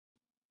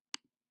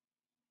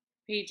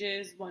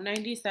pages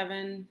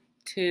 197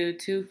 to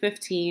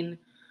 215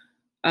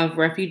 of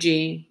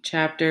Refugee,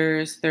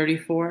 chapters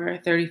 34,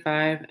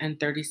 35, and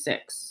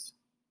 36.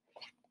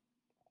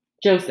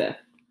 Joseph.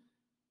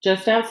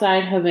 Just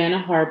outside Havana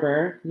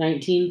Harbor,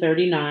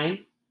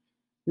 1939,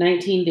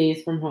 19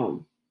 days from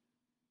home.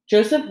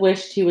 Joseph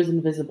wished he was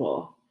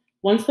invisible.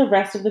 Once the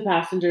rest of the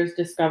passengers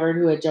discovered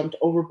who had jumped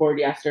overboard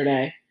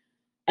yesterday,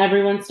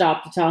 everyone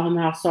stopped to tell him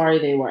how sorry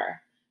they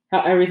were, how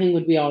everything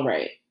would be all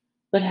right.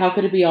 But how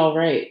could it be all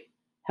right?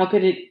 How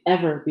could it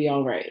ever be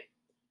all right?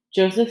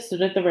 Joseph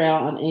stood at the rail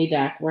on A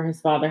deck where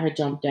his father had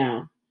jumped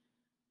down.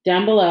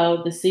 Down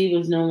below, the sea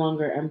was no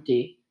longer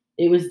empty.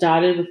 It was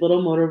dotted with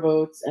little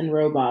motorboats and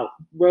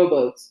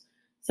rowboats.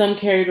 Some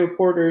carried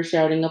reporters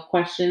shouting up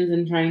questions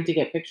and trying to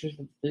get pictures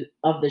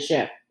of the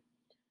ship.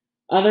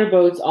 Other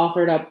boats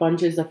offered up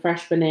bunches of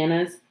fresh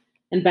bananas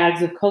and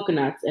bags of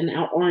coconuts and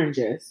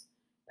oranges.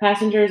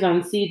 Passengers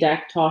on C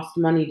deck tossed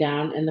money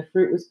down, and the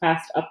fruit was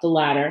passed up the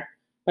ladder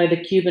by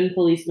the Cuban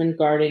policemen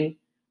guarding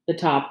the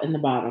top and the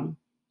bottom.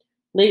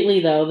 Lately,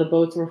 though, the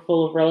boats were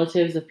full of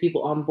relatives of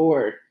people on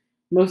board,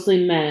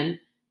 mostly men.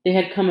 They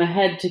had come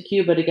ahead to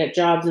Cuba to get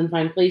jobs and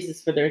find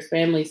places for their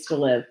families to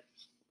live.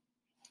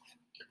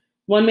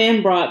 One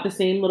man brought the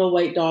same little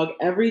white dog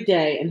every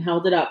day and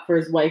held it up for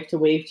his wife to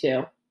wave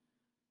to.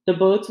 The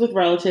boats with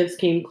relatives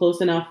came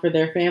close enough for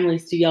their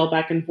families to yell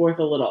back and forth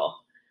a little,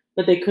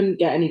 but they couldn't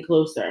get any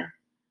closer.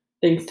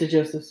 Thanks to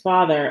Joseph's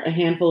father, a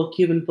handful of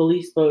Cuban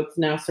police boats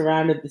now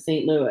surrounded the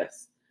St.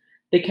 Louis.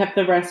 They kept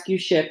the rescue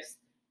ships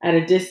at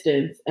a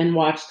distance and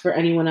watched for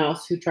anyone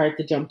else who tried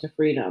to jump to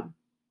freedom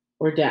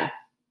or death.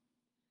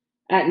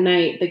 At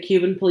night, the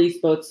Cuban police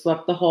boats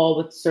swept the hull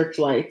with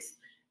searchlights,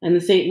 and the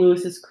St.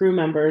 Louis's crew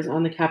members,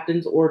 on the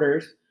captain's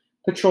orders,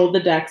 patrolled the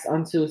decks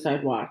on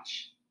suicide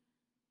watch.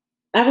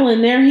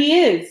 "Evelyn, there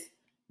he is!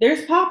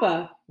 There's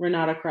Papa!"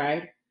 Renata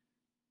cried.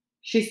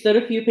 She stood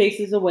a few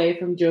paces away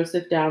from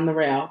Joseph down the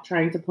rail,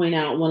 trying to point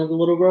out one of the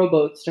little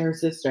rowboats to her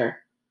sister.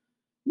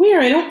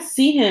 "Where? I don't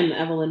see him,"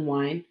 Evelyn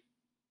whined.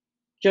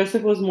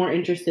 Joseph was more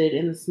interested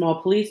in the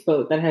small police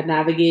boat that had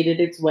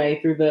navigated its way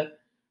through the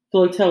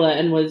flotilla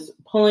and was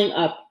pulling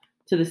up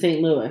to the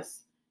St.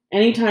 Louis.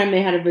 Anytime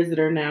they had a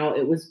visitor now,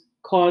 it was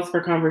cause for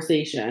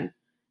conversation,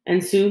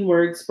 and soon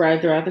word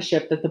spread throughout the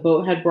ship that the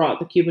boat had brought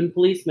the Cuban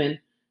policeman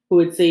who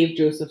had saved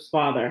Joseph's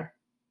father.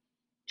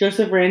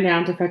 Joseph ran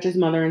down to fetch his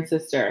mother and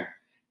sister,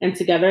 and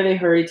together they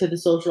hurried to the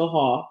social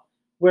hall,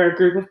 where a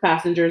group of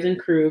passengers and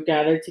crew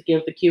gathered to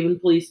give the Cuban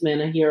policeman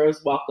a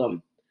hero's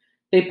welcome.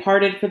 They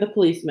parted for the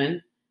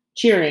policeman,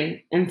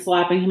 cheering and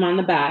slapping him on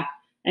the back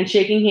and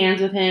shaking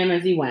hands with him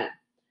as he went.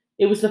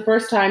 It was the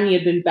first time he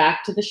had been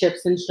back to the ship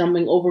since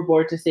jumping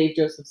overboard to save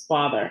Joseph's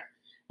father,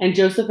 and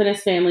Joseph and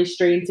his family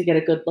strained to get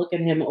a good look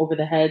at him over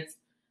the heads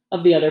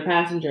of the other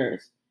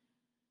passengers.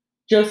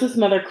 Joseph's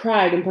mother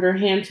cried and put her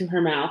hand to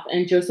her mouth,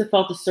 and Joseph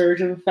felt a surge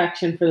of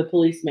affection for the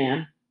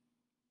policeman.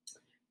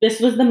 This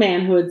was the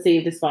man who had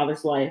saved his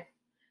father's life.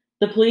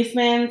 The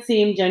policeman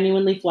seemed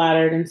genuinely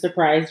flattered and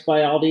surprised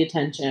by all the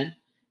attention.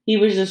 He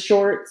was a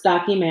short,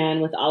 stocky man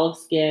with olive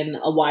skin,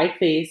 a wide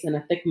face, and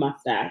a thick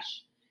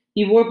mustache.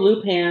 He wore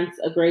blue pants,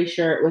 a gray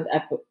shirt with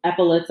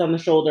epaulets on the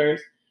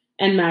shoulders,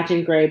 and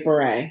matching gray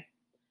beret.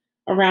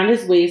 Around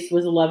his waist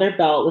was a leather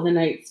belt with a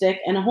nightstick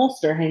and a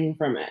holster hanging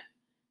from it.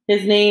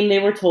 His name, they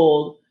were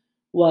told,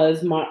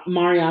 was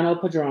Mariano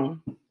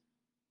Padron.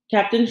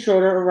 Captain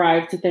Schroeder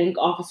arrived to thank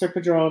Officer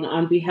Padron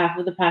on behalf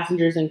of the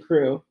passengers and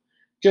crew.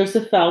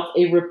 Joseph felt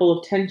a ripple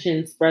of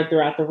tension spread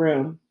throughout the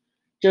room.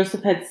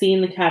 Joseph had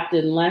seen the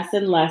captain less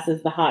and less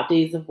as the hot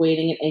days of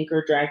waiting at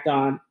anchor dragged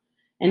on,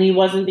 and he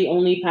wasn't the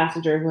only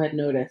passenger who had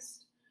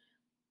noticed.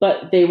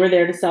 But they were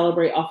there to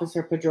celebrate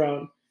Officer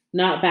Padron,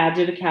 not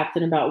badger the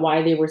captain about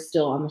why they were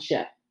still on the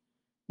ship.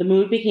 The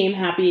mood became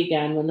happy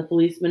again when the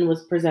policeman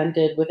was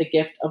presented with a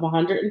gift of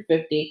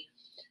 150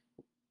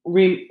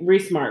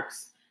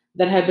 Reismarks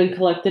that had been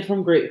collected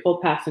from grateful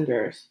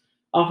passengers.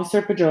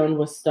 Officer Padron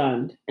was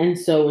stunned, and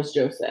so was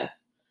Joseph.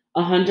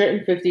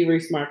 150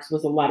 Reismarks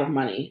was a lot of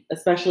money,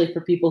 especially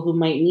for people who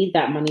might need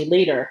that money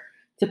later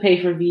to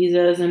pay for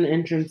visas and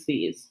entrance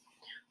fees.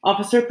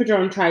 Officer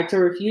Padron tried to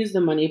refuse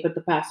the money, but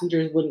the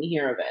passengers wouldn't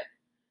hear of it.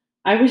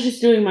 "I was just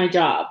doing my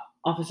job,"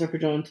 Officer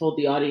Padron told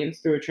the audience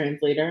through a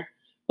translator.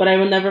 "But I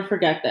will never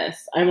forget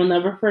this. I will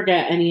never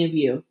forget any of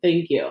you.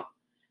 Thank you."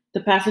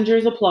 The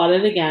passengers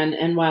applauded again,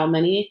 and while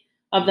many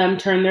of them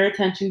turned their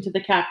attention to the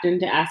captain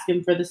to ask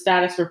him for the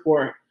status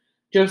report,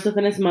 Joseph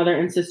and his mother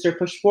and sister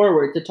pushed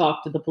forward to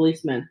talk to the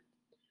policeman.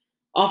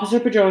 Officer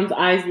Padron's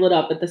eyes lit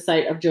up at the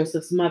sight of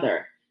Joseph's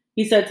mother.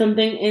 He said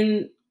something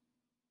in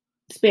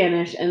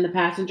Spanish, and the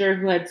passenger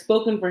who had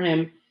spoken for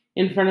him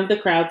in front of the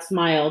crowd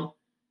smiled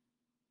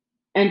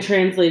and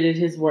translated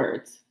his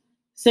words.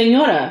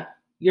 "Señora,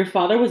 your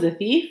father was a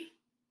thief?"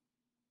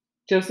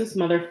 Joseph's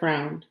mother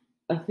frowned.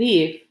 "A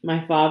thief? My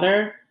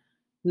father?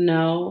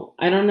 No,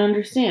 I don't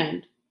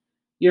understand."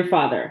 "Your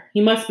father. He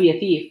must be a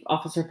thief,"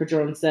 Officer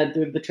Padron said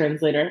through the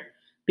translator,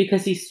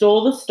 "because he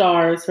stole the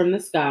stars from the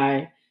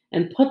sky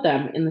and put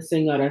them in the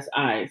señora's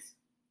eyes."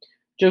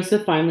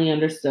 Joseph finally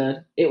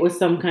understood. It was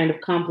some kind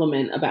of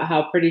compliment about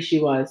how pretty she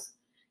was.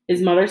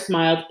 His mother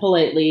smiled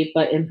politely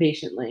but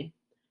impatiently.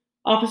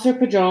 Officer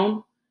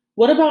Padron,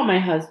 what about my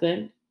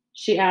husband?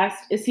 She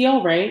asked. Is he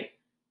all right?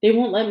 They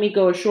won't let me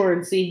go ashore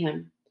and see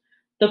him.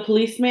 The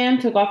policeman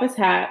took off his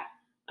hat.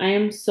 I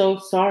am so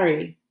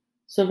sorry.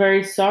 So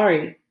very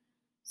sorry.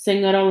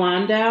 Senora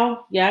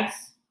Landau,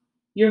 yes?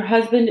 Your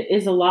husband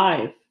is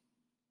alive,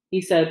 he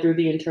said through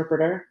the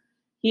interpreter.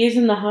 He is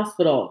in the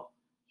hospital.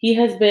 He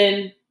has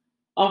been.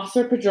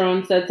 Officer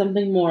Padron said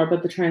something more,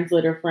 but the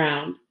translator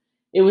frowned.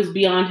 It was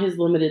beyond his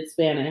limited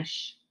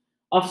Spanish.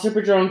 Officer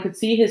Padron could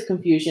see his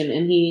confusion,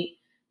 and he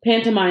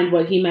pantomimed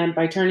what he meant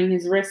by turning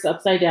his wrists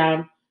upside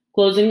down,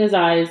 closing his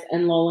eyes,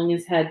 and lolling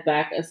his head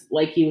back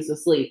like he was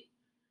asleep.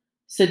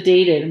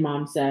 Sedated,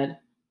 Mom said.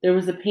 There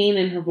was a pain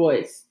in her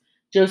voice.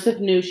 Joseph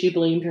knew she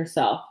blamed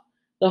herself.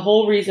 The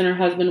whole reason her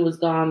husband was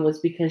gone was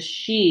because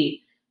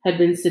she had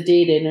been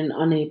sedated and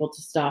unable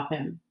to stop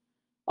him.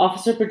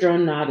 Officer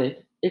Padron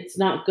nodded. It's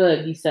not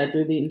good, he said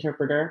through the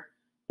interpreter,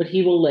 but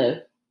he will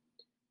live.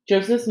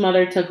 Joseph's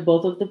mother took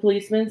both of the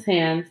policeman's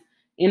hands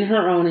in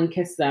her own and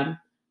kissed them.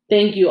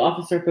 Thank you,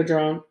 Officer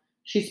Padron.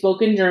 She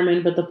spoke in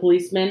German, but the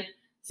policeman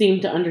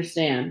seemed to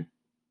understand.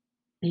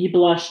 He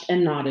blushed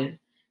and nodded.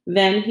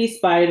 Then he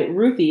spied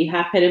Ruthie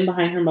half hidden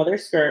behind her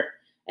mother's skirt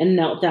and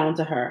knelt down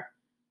to her.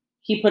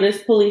 He put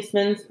his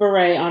policeman's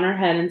beret on her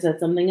head and said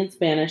something in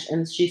Spanish,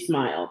 and she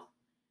smiled.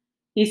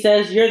 He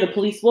says, You're the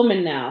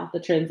policewoman now,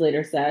 the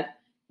translator said.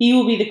 He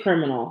will be the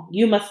criminal.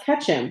 You must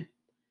catch him.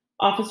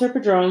 Officer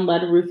Padron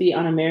led Ruthie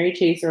on a merry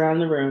chase around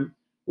the room,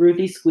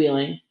 Ruthie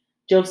squealing.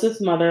 Joseph's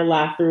mother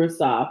laughed through a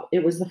sob.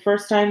 It was the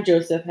first time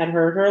Joseph had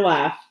heard her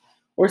laugh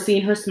or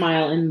seen her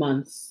smile in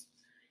months.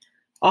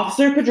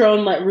 Officer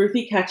Padron let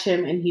Ruthie catch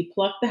him, and he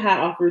plucked the hat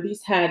off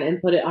Ruthie's head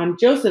and put it on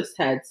Joseph's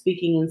head,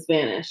 speaking in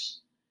Spanish.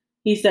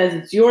 He says,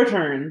 It's your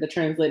turn, the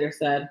translator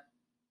said.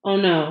 Oh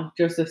no,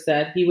 Joseph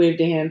said. He waved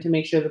a hand to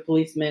make sure the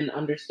policeman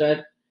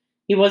understood.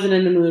 He wasn't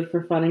in the mood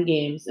for fun and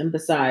games, and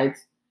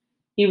besides,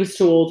 he was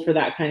too old for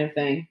that kind of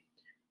thing.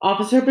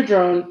 Officer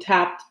Padron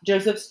tapped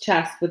Joseph's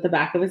chest with the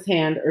back of his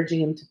hand, urging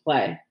him to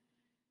play.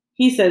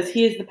 He says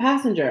he is the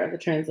passenger, the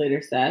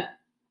translator said.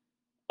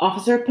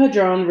 Officer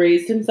Padron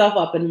raised himself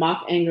up in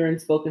mock anger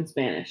and spoke in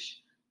Spanish.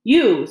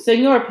 You,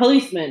 senor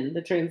policeman,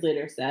 the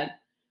translator said.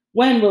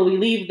 When will we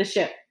leave the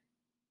ship?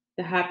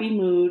 The happy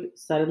mood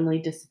suddenly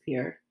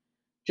disappeared.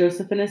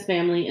 Joseph and his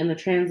family and the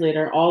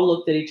translator all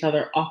looked at each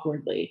other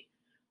awkwardly.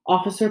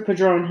 Officer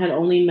Padron had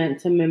only meant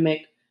to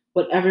mimic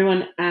what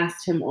everyone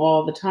asked him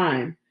all the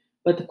time,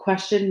 but the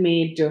question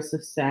made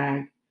Joseph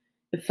sag.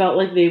 It felt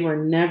like they were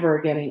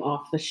never getting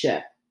off the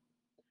ship.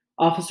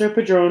 Officer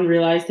Padron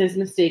realized his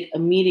mistake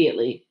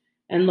immediately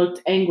and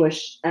looked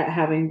anguished at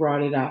having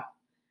brought it up.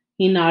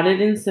 He nodded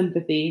in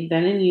sympathy,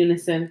 then in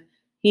unison,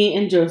 he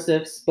and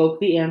Joseph spoke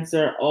the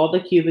answer all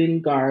the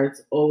Cuban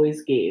guards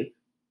always gave.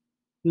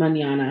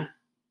 Mañana.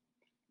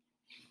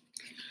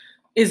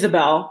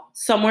 Isabel,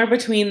 somewhere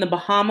between the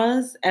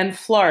Bahamas and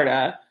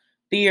Florida,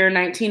 the year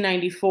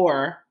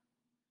 1994,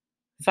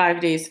 5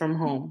 days from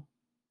home.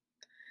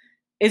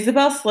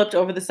 Isabel slipped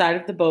over the side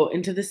of the boat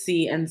into the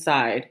sea and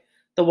sighed.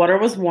 The water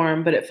was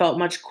warm, but it felt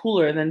much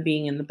cooler than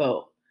being in the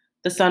boat.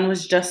 The sun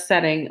was just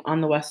setting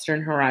on the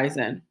western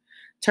horizon,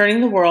 turning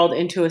the world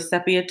into a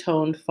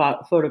sepia-toned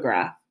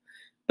photograph.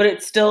 But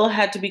it still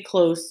had to be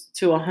close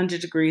to 100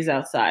 degrees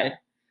outside.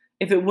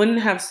 If it wouldn't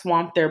have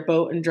swamped their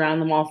boat and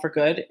drowned them all for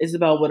good,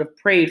 Isabel would have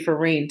prayed for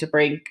rain to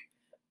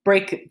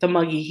break the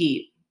muggy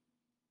heat.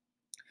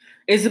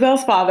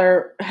 Isabel's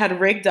father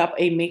had rigged up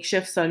a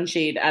makeshift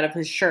sunshade out of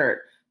his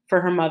shirt for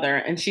her mother,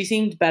 and she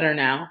seemed better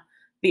now.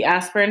 The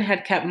aspirin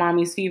had kept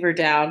Mommy's fever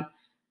down,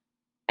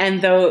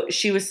 and though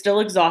she was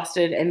still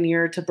exhausted and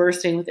near to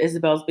bursting with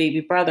Isabel's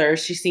baby brother,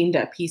 she seemed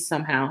at peace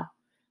somehow.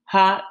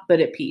 Hot, but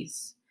at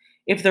peace.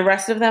 If the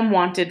rest of them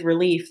wanted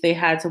relief, they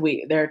had to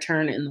wait their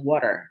turn in the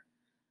water.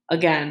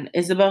 Again,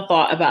 Isabel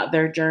thought about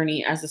their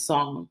journey as a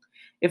song.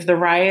 If the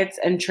riots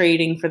and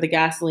trading for the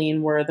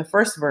gasoline were the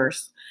first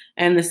verse,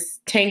 and the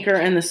tanker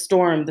and the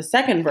storm the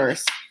second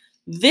verse,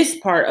 this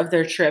part of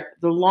their trip,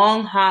 the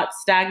long, hot,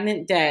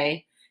 stagnant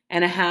day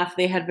and a half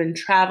they had been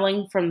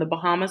traveling from the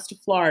Bahamas to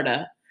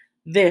Florida,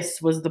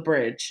 this was the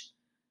bridge.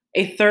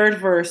 A third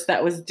verse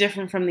that was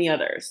different from the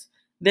others.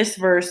 This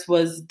verse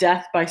was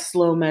death by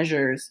slow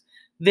measures.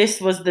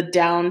 This was the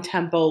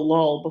down-tempo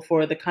lull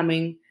before the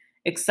coming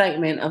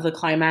excitement of the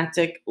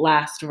climactic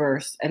last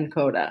verse and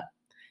coda.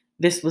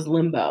 This was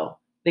limbo.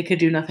 They could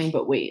do nothing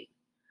but wait.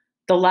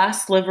 The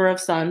last sliver of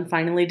sun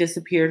finally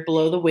disappeared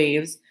below the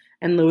waves,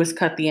 and Lewis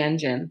cut the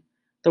engine.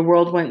 The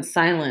world went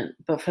silent,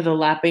 but for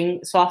the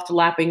soft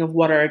lapping of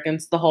water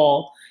against the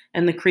hull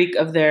and the creak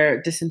of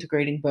their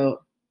disintegrating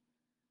boat.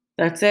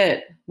 That's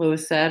it,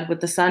 Lewis said.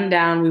 With the sun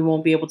down, we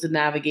won't be able to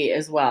navigate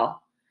as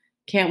well.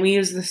 Can't we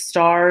use the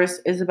stars?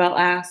 Isabel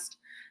asked.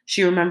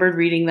 She remembered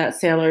reading that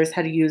sailors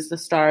had used the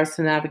stars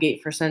to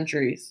navigate for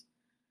centuries.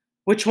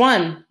 Which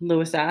one?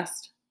 Lewis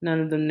asked. None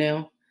of them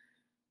knew.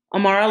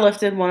 Amara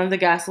lifted one of the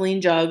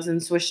gasoline jugs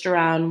and swished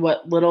around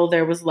what little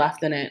there was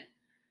left in it.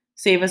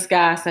 Save us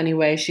gas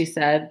anyway, she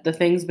said. The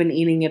thing's been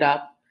eating it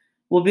up.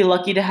 We'll be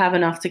lucky to have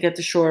enough to get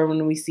to shore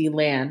when we see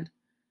land.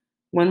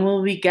 When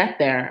will we get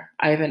there?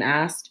 Ivan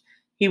asked.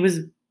 He was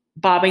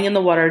bobbing in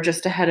the water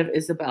just ahead of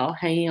Isabel,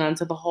 hanging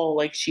onto the hull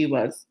like she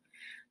was.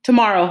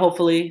 Tomorrow,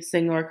 hopefully,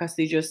 Senor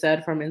Castillo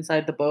said from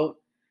inside the boat.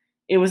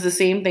 It was the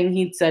same thing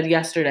he'd said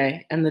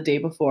yesterday and the day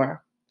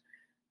before.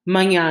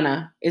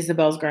 Mañana,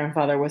 Isabel's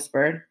grandfather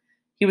whispered.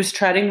 He was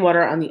treading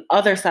water on the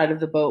other side of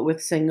the boat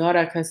with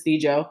Senora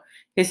Castillo,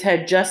 his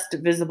head just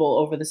visible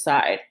over the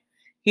side.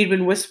 He'd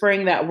been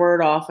whispering that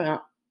word off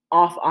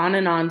on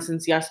and on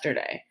since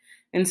yesterday,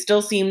 and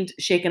still seemed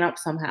shaken up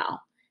somehow.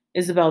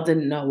 Isabel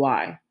didn't know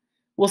why.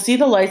 We'll see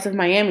the lights of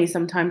Miami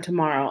sometime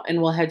tomorrow,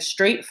 and we'll head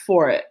straight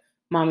for it,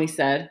 Mommy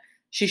said.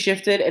 She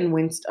shifted and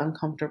winced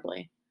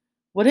uncomfortably.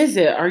 What is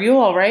it? Are you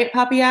all right?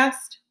 Papi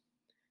asked.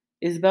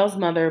 Isabel's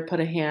mother put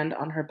a hand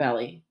on her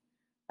belly.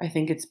 I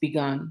think it's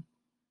begun.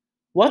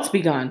 What's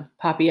begun?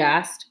 Papi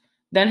asked.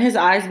 Then his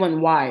eyes went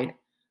wide.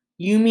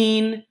 You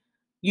mean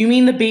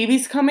the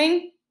baby's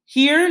coming?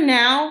 Here,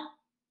 now?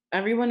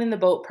 Everyone in the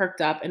boat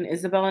perked up, and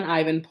Isabel and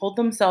Ivan pulled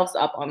themselves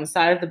up on the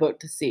side of the boat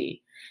to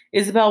see.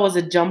 Isabel was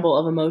a jumble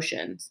of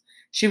emotions.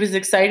 She was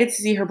excited to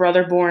see her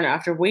brother born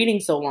after waiting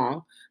so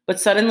long, but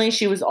suddenly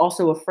she was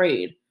also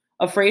afraid.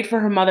 Afraid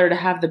for her mother to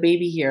have the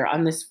baby here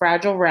on this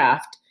fragile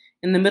raft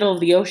in the middle of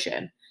the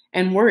ocean,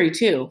 and worry,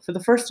 too, for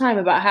the first time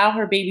about how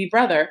her baby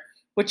brother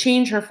would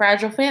change her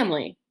fragile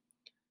family.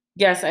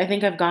 Yes, I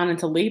think I've gone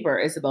into labor,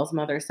 Isabel's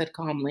mother said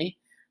calmly.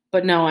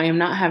 But no, I am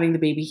not having the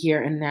baby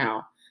here and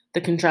now. The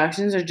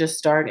contractions are just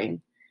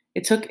starting.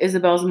 It took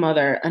Isabel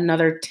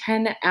another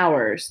 10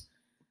 hours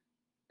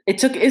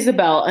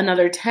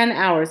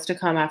to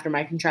come after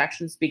my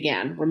contractions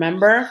began.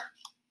 Remember?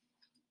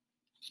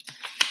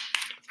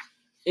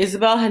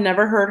 Isabel had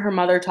never heard her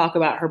mother talk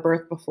about her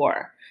birth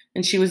before,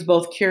 and she was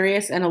both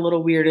curious and a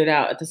little weirded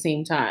out at the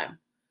same time.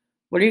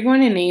 What are you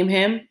going to name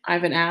him?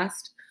 Ivan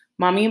asked.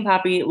 Mommy and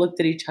Papi looked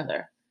at each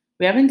other.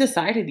 We haven't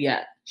decided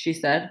yet, she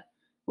said.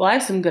 Well, I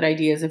have some good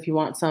ideas if you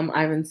want some,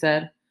 Ivan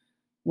said.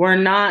 We're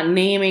not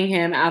naming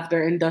him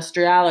after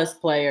Industrialis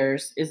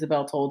players,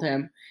 Isabel told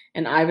him,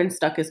 and Ivan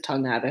stuck his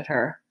tongue out at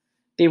her.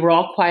 They were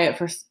all quiet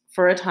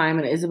for a time,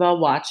 and Isabel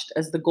watched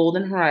as the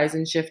golden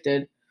horizon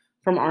shifted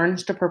from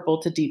orange to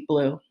purple to deep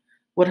blue.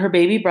 Would her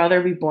baby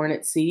brother be born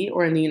at sea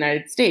or in the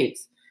United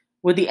States?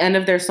 Would the end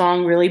of their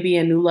song really be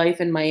a new life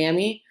in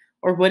Miami,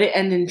 or would it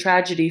end in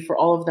tragedy for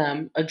all of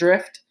them,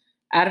 adrift,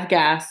 out of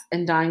gas,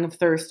 and dying of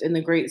thirst in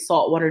the great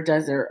saltwater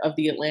desert of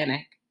the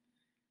Atlantic?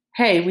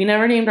 Hey, we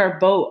never named our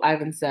boat,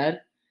 Ivan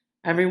said.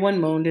 Everyone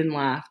moaned and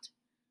laughed.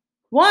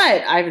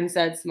 What? Ivan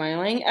said,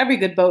 smiling. Every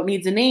good boat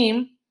needs a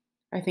name.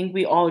 I think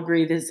we all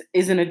agree this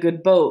isn't a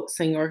good boat,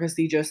 Senor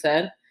Castillo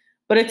said.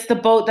 But it's the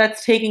boat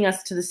that's taking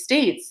us to the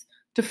States,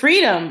 to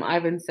freedom,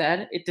 Ivan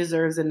said. It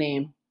deserves a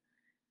name.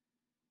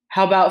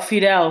 How about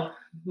Fidel?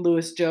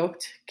 Louis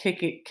joked,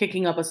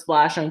 kicking up a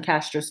splash on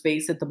Castro's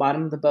face at the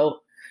bottom of the boat.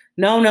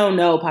 No,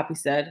 Papi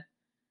said.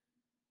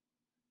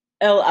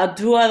 El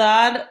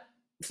Atuadad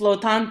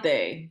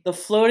Flotante, the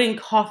floating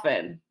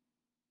coffin.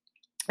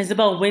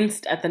 Isabel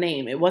winced at the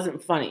name. It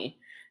wasn't funny.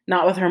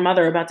 Not with her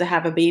mother about to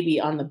have a baby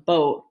on the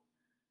boat.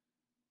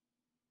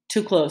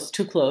 Too close,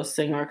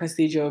 Senor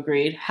Castillo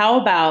agreed.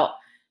 How about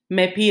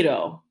Me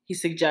Piro? He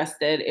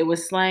suggested. It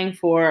was slang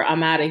for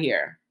I'm out of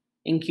here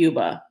in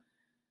Cuba.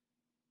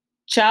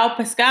 Ciao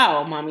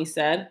pescado, Mommy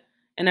said,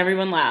 and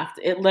everyone laughed.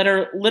 It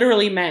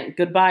literally meant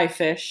goodbye,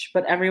 fish,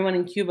 but everyone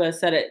in Cuba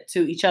said it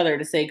to each other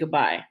to say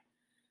goodbye.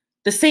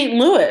 The St.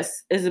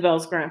 Louis,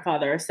 Isabel's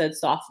grandfather said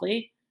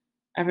softly.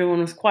 Everyone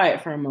was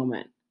quiet for a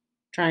moment,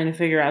 trying to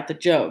figure out the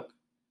joke,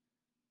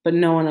 but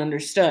no one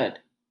understood.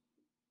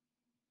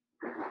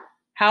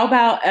 How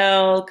about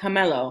El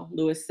Camelo,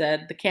 Louis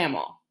said, the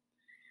camel.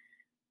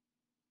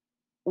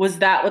 Was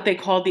that what they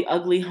called the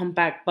ugly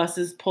humpback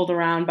buses pulled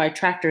around by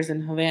tractors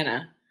in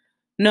Havana?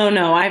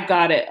 No, I've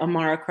got it,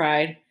 Amara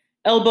cried.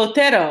 El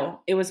Botero!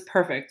 It was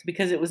perfect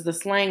because it was the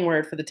slang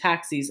word for the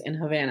taxis in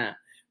Havana,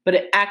 but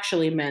it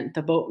actually meant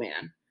the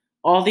boatman.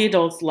 All the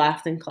adults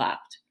laughed and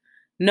clapped.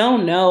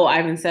 No,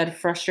 Ivan said,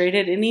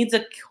 frustrated. It needs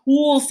a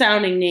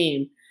cool-sounding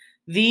name.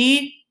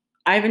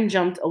 Ivan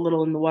jumped a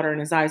little in the water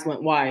and his eyes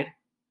went wide.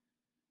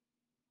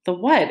 The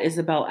what?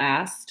 Isabel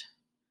asked.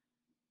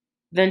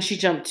 Then she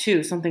jumped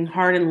too. Something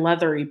hard and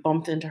leathery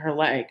bumped into her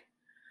leg.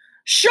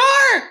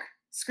 Shark!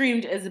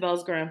 Screamed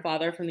Isabel's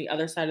grandfather from the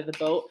other side of the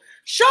boat.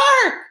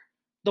 Shark!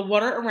 The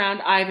water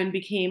around Ivan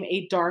became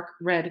a dark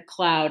red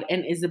cloud,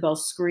 and Isabel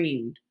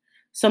screamed.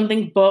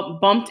 Something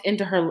bumped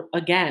into her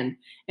again,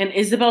 and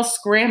Isabel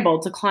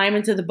scrambled to climb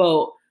into the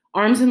boat,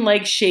 arms and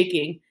legs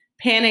shaking,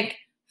 panic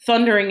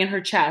thundering in her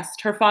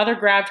chest. Her father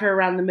grabbed her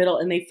around the middle,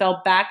 and they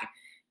fell back,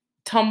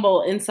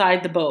 tumble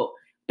inside the boat.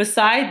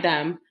 Beside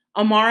them,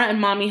 Amara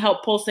and Mommy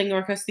helped pull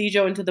Senor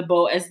Castillo into the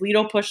boat as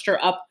Lito pushed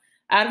her up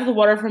out of the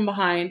water from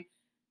behind.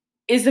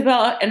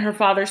 Isabel and her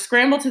father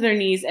scrambled to their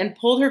knees and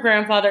pulled her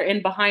grandfather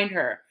in behind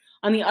her.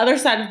 On the other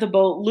side of the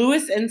boat,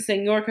 Louis and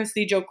Senor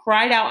Castillo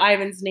cried out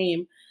Ivan's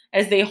name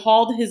as they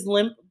hauled his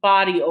limp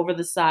body over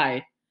the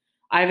side.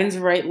 Ivan's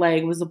right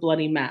leg was a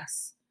bloody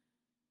mess.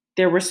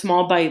 There were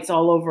small bites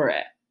all over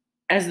it,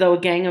 as though a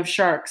gang of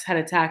sharks had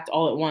attacked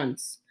all at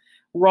once.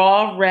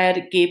 Raw,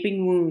 red,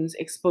 gaping wounds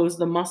exposed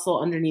the muscle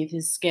underneath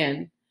his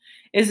skin.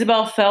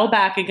 Isabel fell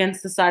back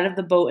against the side of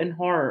the boat in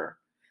horror.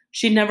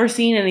 She'd never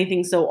seen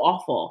anything so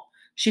awful.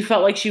 She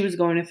felt like she was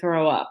going to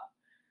throw up.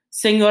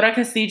 Senora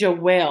Castillo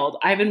wailed.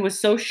 Ivan was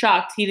so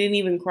shocked he didn't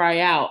even cry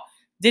out,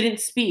 didn't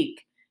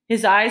speak.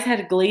 His eyes had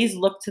a glazed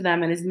look to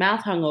them and his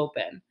mouth hung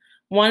open.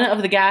 One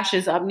of the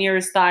gashes up near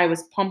his thigh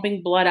was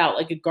pumping blood out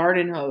like a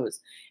garden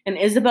hose, and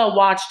Isabel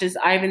watched as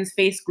Ivan's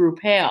face grew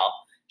pale.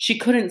 She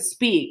couldn't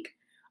speak.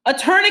 "A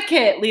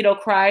tourniquet!" Lido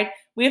cried.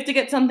 "We have to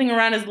get something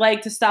around his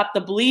leg to stop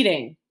the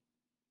bleeding."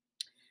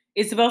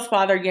 Isabel's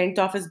father yanked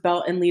off his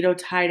belt and Lido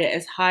tied it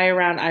as high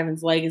around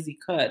Ivan's leg as he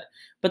could,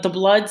 but the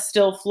blood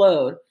still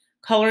flowed,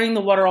 coloring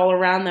the water all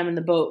around them in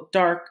the boat,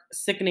 dark,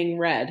 sickening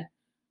red.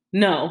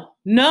 "No,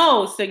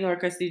 no," Senor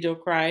Castillo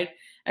cried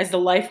as the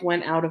life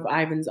went out of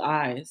Ivan's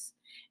eyes.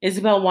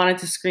 Isabel wanted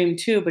to scream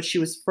too, but she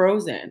was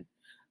frozen.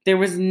 There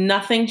was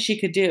nothing she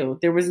could do.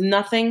 There was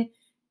nothing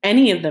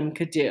any of them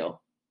could do.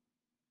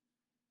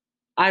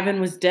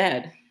 Ivan was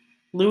dead.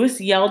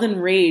 Louis yelled in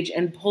rage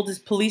and pulled his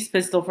police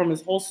pistol from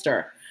his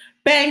holster.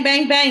 Bang,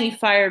 bang, bang, he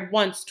fired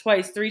once,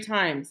 twice, 3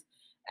 times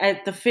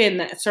at the fin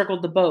that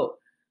circled the boat.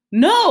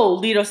 "No,"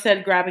 Lido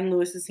said, grabbing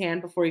Louis's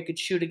hand before he could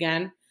shoot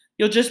again.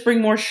 "You'll just bring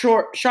more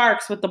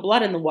sharks with the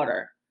blood in the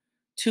water."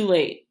 Too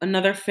late.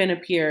 Another fin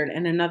appeared,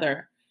 and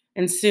another.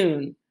 And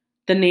soon,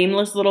 the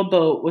nameless little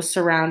boat was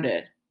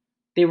surrounded.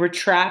 They were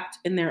trapped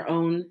in their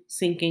own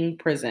sinking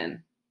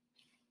prison.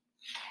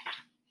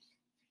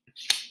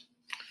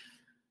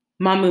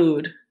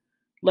 Mahmoud.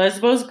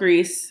 Lesbos,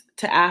 Greece,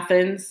 to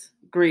Athens,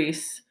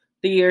 Greece,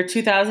 the year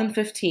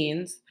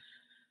 2015,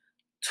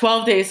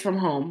 12 days from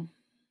home.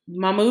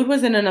 Mahmoud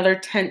was in another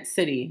tent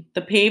city.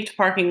 The paved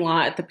parking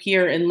lot at the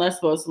pier in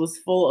Lesbos was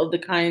full of the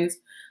kinds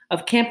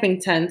of camping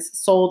tents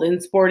sold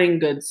in sporting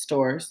goods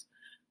stores.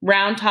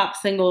 Round-top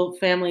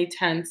single-family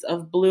tents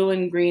of blue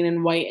and green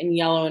and white and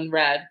yellow and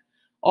red,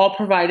 all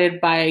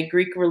provided by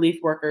Greek relief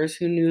workers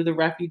who knew the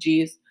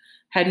refugees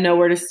had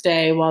nowhere to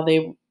stay while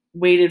they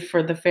waited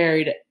for the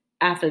ferry to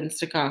Athens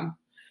to come.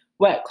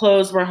 Wet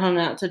clothes were hung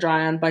out to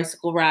dry on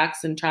bicycle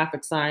racks and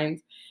traffic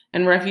signs,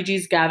 and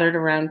refugees gathered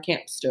around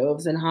camp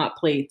stoves and hot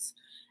plates.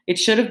 It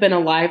should have been a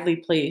lively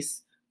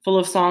place, full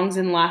of songs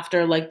and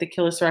laughter like the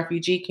Kilis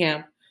refugee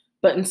camp,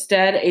 but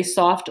instead a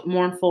soft,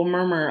 mournful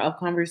murmur of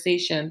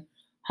conversation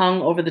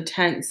hung over the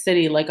tent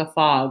city like a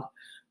fog.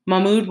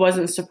 Mahmoud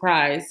wasn't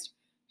surprised.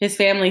 His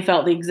family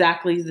felt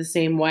exactly the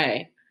same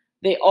way.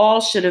 They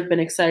all should have been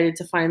excited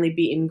to finally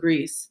be in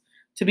Greece,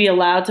 to be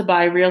allowed to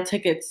buy real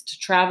tickets to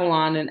travel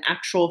on an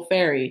actual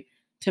ferry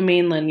to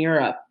mainland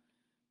Europe.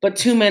 But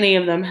too many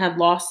of them had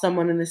lost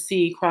someone in the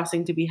sea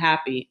crossing to be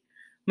happy.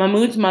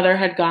 Mahmoud's mother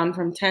had gone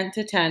from tent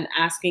to tent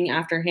asking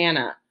after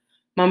Hannah.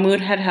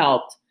 Mahmoud had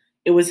helped.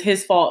 It was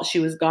his fault she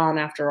was gone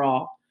after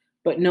all.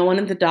 But no one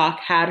at the dock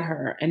had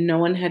her, and no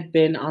one had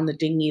been on the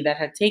dinghy that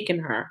had taken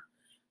her.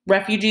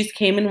 Refugees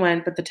came and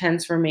went, but the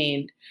tents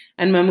remained,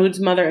 and Mahmoud's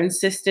mother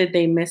insisted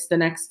they miss the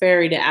next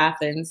ferry to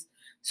Athens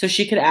so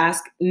she could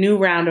ask a new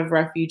round of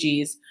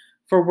refugees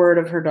for word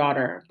of her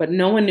daughter, but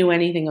no one knew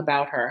anything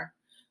about her.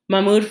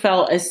 Mahmoud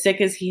felt as sick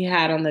as he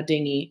had on the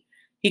dinghy.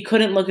 He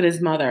couldn't look at his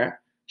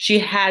mother. She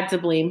had to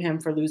blame him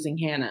for losing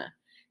Hannah.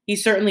 He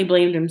certainly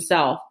blamed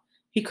himself.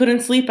 He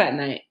couldn't sleep at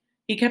night.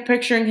 He kept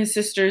picturing his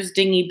sister's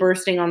dinghy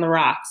bursting on the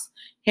rocks,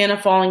 Hannah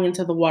falling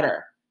into the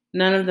water,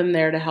 none of them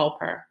there to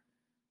help her.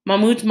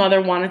 Mahmoud's mother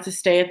wanted to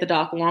stay at the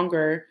dock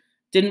longer,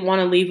 didn't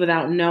want to leave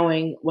without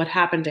knowing what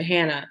happened to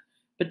Hannah,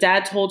 but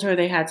Dad told her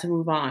they had to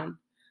move on.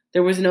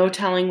 There was no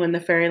telling when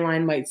the ferry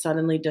line might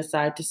suddenly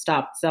decide to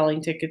stop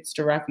selling tickets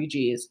to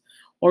refugees,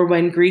 or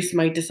when Greece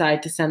might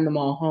decide to send them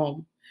all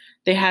home.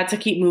 They had to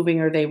keep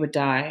moving or they would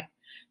die.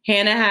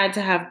 Hannah had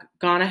to have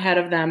gone ahead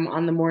of them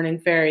on the morning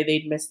ferry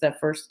they'd missed that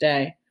first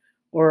day.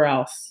 Or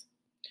else.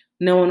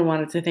 No one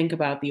wanted to think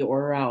about the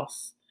or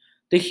else.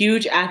 The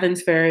huge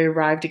Athens ferry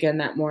arrived again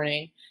that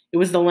morning. It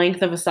was the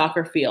length of a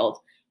soccer field,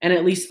 and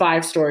at least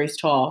 5 stories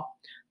tall.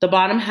 The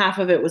bottom half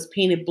of it was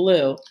painted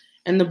blue,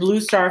 and the Blue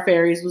Star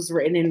Ferries was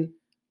written in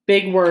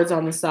big words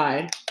on the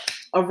side.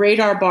 A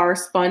radar bar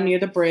spun near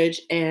the bridge,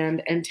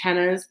 and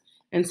antennas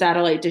and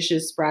satellite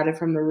dishes sprouted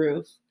from the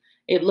roof.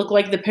 It looked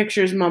like the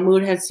pictures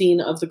Mahmoud had seen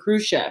of the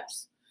cruise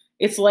ships.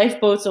 Its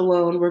lifeboats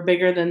alone were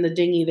bigger than the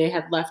dinghy they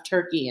had left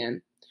Turkey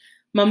in.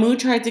 Mahmoud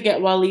tried to get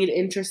Walid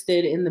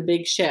interested in the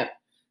big ship,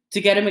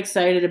 to get him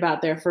excited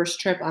about their first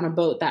trip on a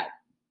boat that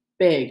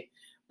big,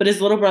 but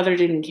his little brother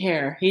didn't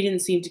care. He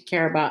didn't seem to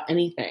care about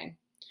anything.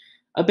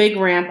 A big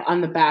ramp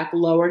on the back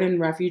lowered and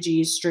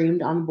refugees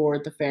streamed on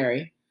board the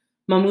ferry.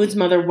 Mahmoud's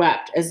mother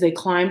wept as they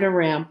climbed a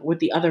ramp with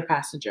the other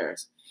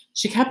passengers.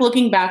 She kept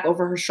looking back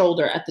over her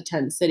shoulder at the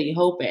tent city,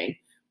 hoping,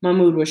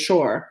 Mahmoud was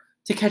sure,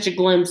 to catch a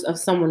glimpse of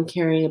someone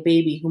carrying a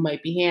baby who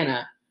might be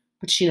Hannah,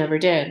 but she never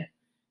did.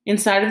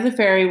 Inside of the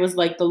ferry was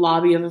like the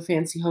lobby of a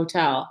fancy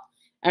hotel.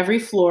 Every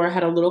floor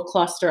had a little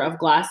cluster of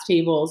glass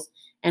tables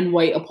and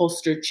white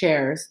upholstered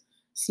chairs.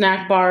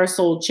 Snack bars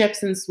sold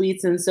chips and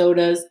sweets and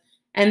sodas,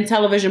 and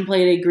television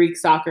played a Greek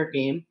soccer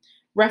game.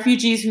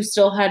 Refugees who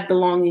still had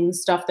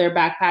belongings stuffed their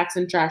backpacks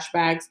and trash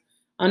bags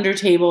under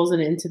tables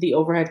and into the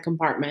overhead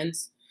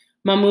compartments.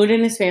 Mahmoud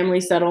and his family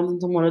settled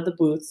into one of the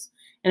booths,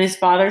 and his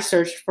father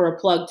searched for a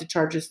plug to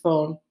charge his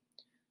phone.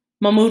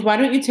 Mahmoud, why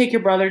don't you take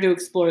your brother to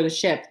explore the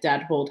ship?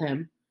 Dad told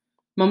him.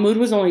 Mahmoud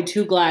was only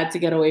too glad to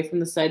get away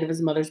from the sight of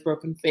his mother's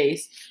broken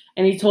face,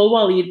 and he pulled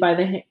Walid by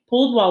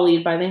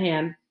the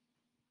hand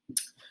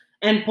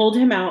and pulled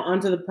him out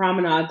onto the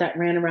promenade that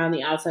ran around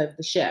the outside of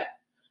the ship.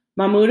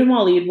 Mahmoud and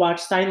Walid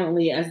watched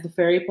silently as the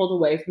ferry pulled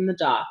away from the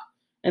dock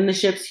and the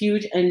ship's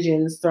huge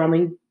engines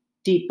thrumming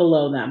deep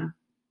below them.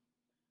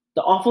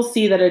 The awful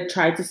sea that had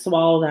tried to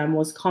swallow them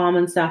was calm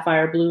and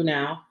sapphire blue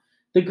now.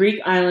 The Greek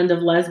island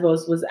of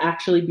Lesbos was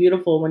actually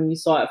beautiful when you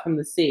saw it from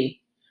the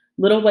sea.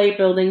 Little white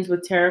buildings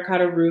with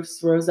terracotta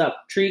roofs rose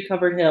up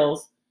tree-covered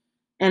hills,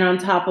 and on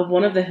top of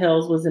one of the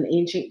hills was an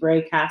ancient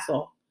gray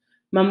castle.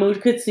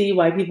 Mahmoud could see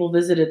why people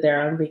visited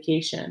there on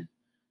vacation.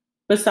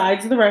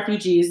 Besides the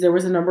refugees, there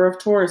was a number of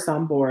tourists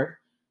on board.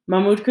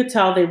 Mahmoud could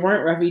tell they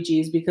weren't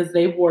refugees because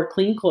they wore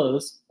clean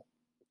clothes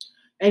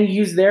and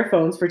used their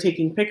phones for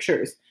taking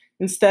pictures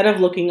instead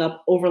of looking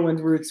up overland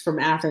routes from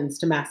Athens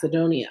to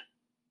Macedonia.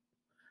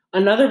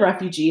 Another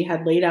refugee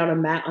had laid out a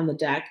mat on the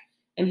deck,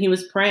 and he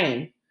was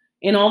praying.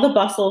 In all the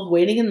bustle of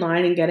waiting in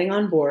line and getting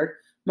on board,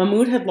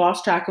 Mahmoud had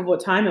lost track of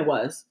what time it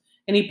was,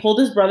 and he pulled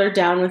his brother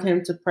down with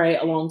him to pray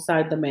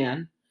alongside the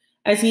man.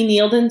 As he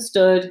kneeled and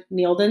stood,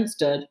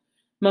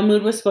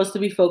 Mahmoud was supposed to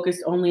be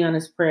focused only on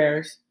his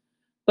prayers,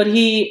 but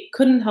he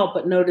couldn't help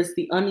but notice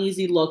the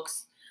uneasy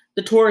looks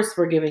the tourists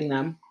were giving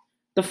them,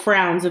 the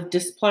frowns of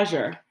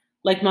displeasure,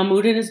 like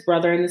Mahmoud and his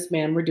brother and this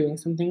man were doing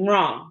something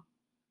wrong.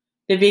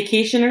 The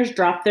vacationers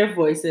dropped their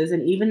voices,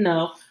 and even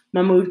though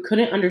Mahmoud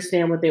couldn't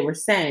understand what they were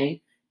saying,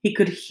 he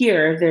could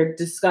hear their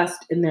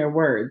disgust in their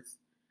words.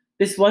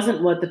 This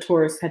wasn't what the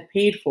tourists had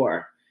paid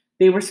for.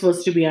 They were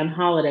supposed to be on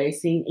holiday,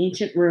 seeing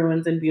ancient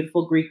ruins and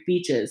beautiful Greek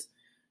beaches,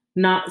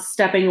 not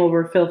stepping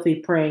over filthy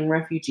praying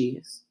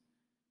refugees.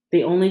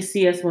 They only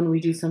see us when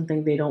we do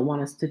something they don't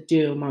want us to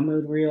do,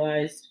 Mahmoud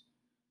realized.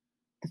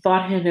 The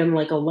thought hit him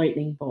like a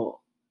lightning bolt.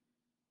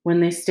 When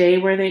they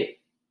stayed where they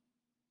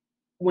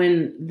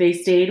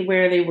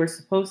were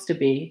supposed to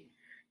be,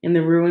 in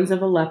the ruins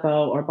of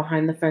Aleppo or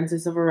behind the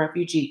fences of a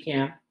refugee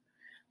camp,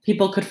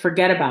 people could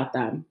forget about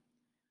them.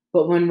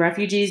 But when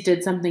refugees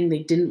did something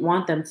they didn't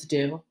want them to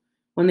do,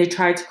 when they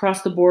tried to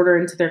cross the border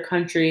into their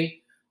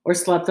country, or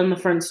slept on the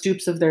front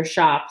stoops of their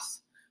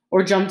shops,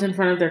 or jumped in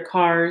front of their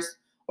cars,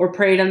 or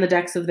prayed on the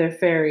decks of their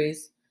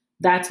ferries,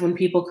 that's when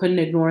people couldn't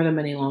ignore them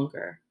any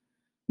longer.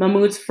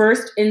 Mahmoud's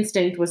first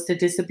instinct was to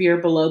disappear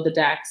below the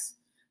decks,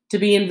 to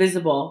be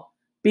invisible.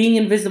 Being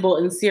invisible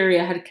in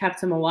Syria had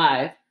kept him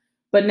alive,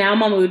 but now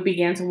Mahmoud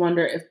began to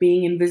wonder if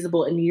being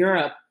invisible in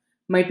Europe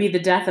might be the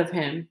death of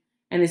him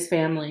and his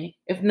family.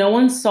 If no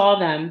one saw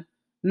them,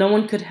 no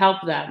one could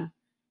help them,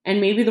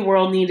 and maybe the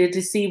world needed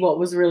to see what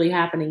was really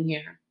happening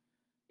here.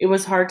 It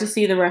was hard to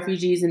see the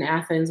refugees in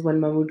Athens when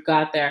Mahmoud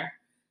got there.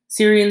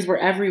 Syrians were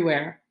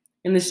everywhere,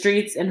 in the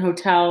streets and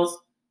hotels,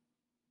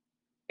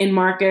 in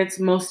markets,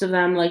 most of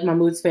them, like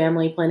Mahmoud's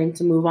family, planning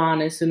to move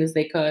on as soon as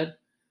they could.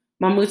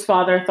 Mahmoud's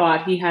father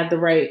thought he had the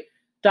right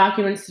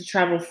documents to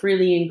travel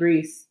freely in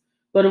Greece,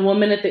 but a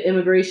woman at the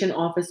immigration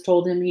office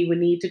told him he would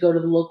need to go to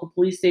the local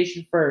police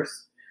station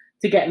first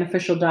to get an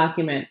official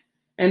document,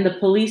 and the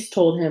police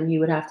told him he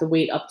would have to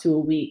wait up to a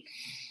week.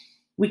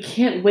 We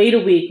can't wait a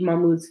week,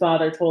 Mahmoud's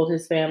father told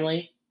his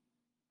family.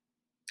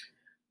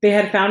 They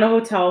had found a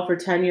hotel for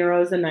 10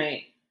 euros a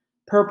night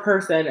per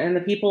person, and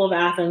the people of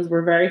Athens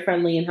were very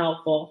friendly and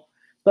helpful,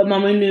 but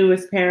Mahmoud knew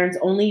his parents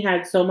only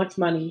had so much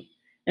money,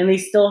 and they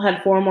still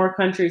had 4 more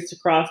countries to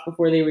cross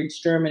before they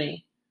reached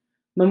Germany.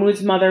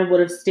 Mahmoud's mother would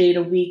have stayed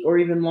a week or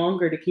even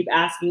longer to keep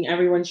asking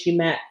everyone she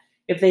met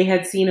if they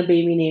had seen a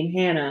baby named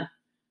Hannah,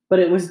 but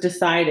it was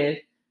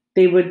decided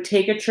they would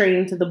take a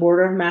train to the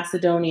border of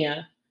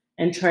Macedonia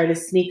and try to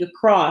sneak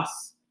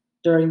across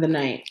during the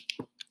night.